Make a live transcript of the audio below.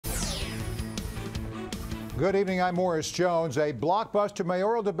Good evening, I'm Morris Jones. A blockbuster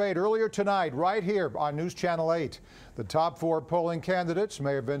mayoral debate earlier tonight right here on News Channel 8. The top four polling candidates,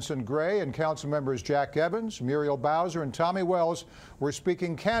 Mayor Vincent Gray and council members Jack Evans, Muriel Bowser and Tommy Wells, were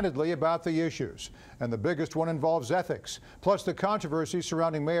speaking candidly about the issues. And the biggest one involves ethics, plus the controversy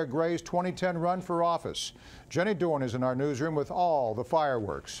surrounding Mayor Gray's 2010 run for office. Jenny Dorn is in our newsroom with all the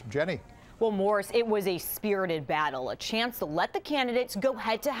fireworks. Jenny. Well, Morris, it was a spirited battle, a chance to let the candidates go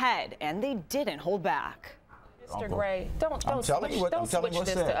head to head, and they didn't hold back. Mr. Gray, don't switch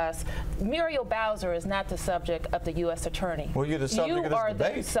this to us. Muriel Bowser is not the subject of the U.S. Attorney. Well, you're the subject of this debate. You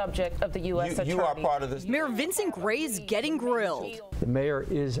are the subject of the U.S. Attorney. You are part of this. Mayor Vincent Gray is getting grilled. The mayor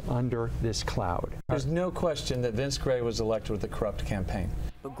is under this cloud. There's no question that Vince Gray was elected with a corrupt campaign.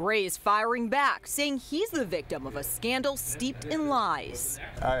 But Gray is firing back, saying he's the victim of a scandal steeped in lies.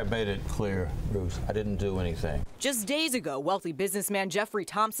 I have made it clear, Bruce, I didn't do anything. Just days ago, wealthy businessman Jeffrey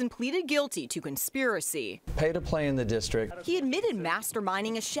Thompson pleaded guilty to conspiracy. Pay to play in the district. He admitted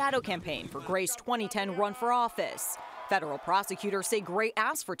masterminding a shadow campaign for Gray's 2010 run for office. Federal prosecutors say Gray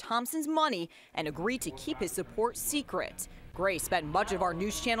asked for Thompson's money and agreed to keep his support secret. Gray spent much of our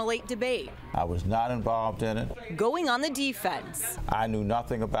News Channel 8 debate. I was not involved in it. Going on the defense. I knew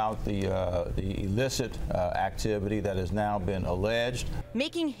nothing about the illicit activity that has now been alleged.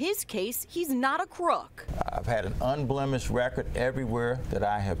 Making his case he's not a crook. I've had an unblemished record everywhere that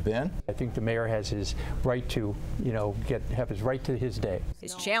I have been. I think the mayor has his right to, have his right to his day.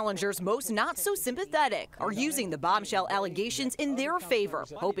 His challengers, most not so sympathetic, are using the bombshell allegations in their favor,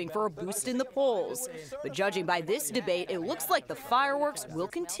 hoping for a boost in the polls. But judging by this debate, it looks like the fireworks will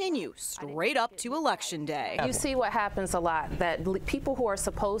continue straight up to Election Day. You see what happens a lot, that people who are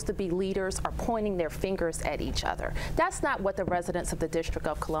supposed to be leaders are pointing their fingers at each other. That's not what the residents of the District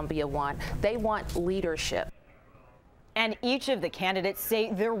of Columbia want. They want leadership. And each of the candidates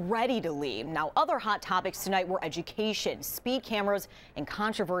say they're ready to lead. Now, other hot topics tonight were education, speed cameras, and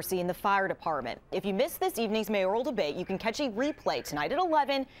controversy in the fire department. If you missed this evening's mayoral debate, you can catch a replay tonight at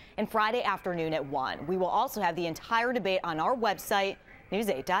 11 and Friday afternoon at 1. We will also have the entire debate on our website,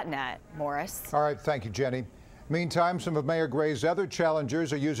 news8.net. Morris. All right, thank you, Jenny. Meantime, some of Mayor Gray's other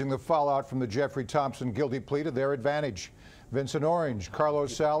challengers are using the fallout from the Jeffrey Thompson guilty plea to their advantage. Vincent Orange,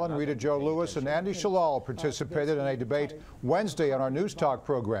 Carlos Salin, Rita Jo Lewis, and Andy Shalal participated in a debate Wednesday on our News Talk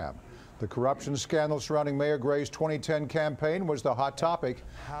program. The corruption scandal surrounding Mayor Gray's 2010 campaign was the hot topic.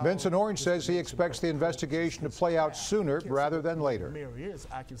 Vincent Orange says he expects the investigation to play out sooner rather than later.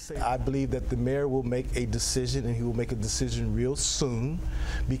 I believe that the mayor will make a decision, and he will make a decision real soon,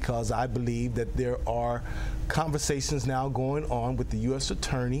 because I believe that there are conversations now going on with the U.S.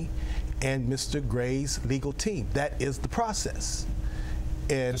 Attorney and Mr. Gray's legal team. That is the process.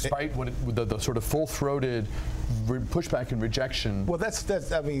 And despite the sort of full-throated pushback and rejection. Well,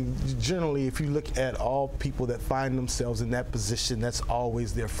 I mean, generally, if you look at all people that find themselves in that position, that's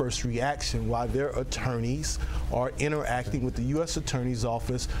always their first reaction, while their attorneys are interacting with the U.S. Attorney's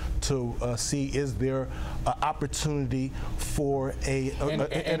Office to see is there an opportunity for an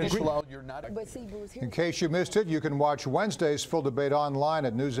agreement. In case you missed it, you can watch Wednesday's full debate online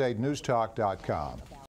at news8newstalk.com.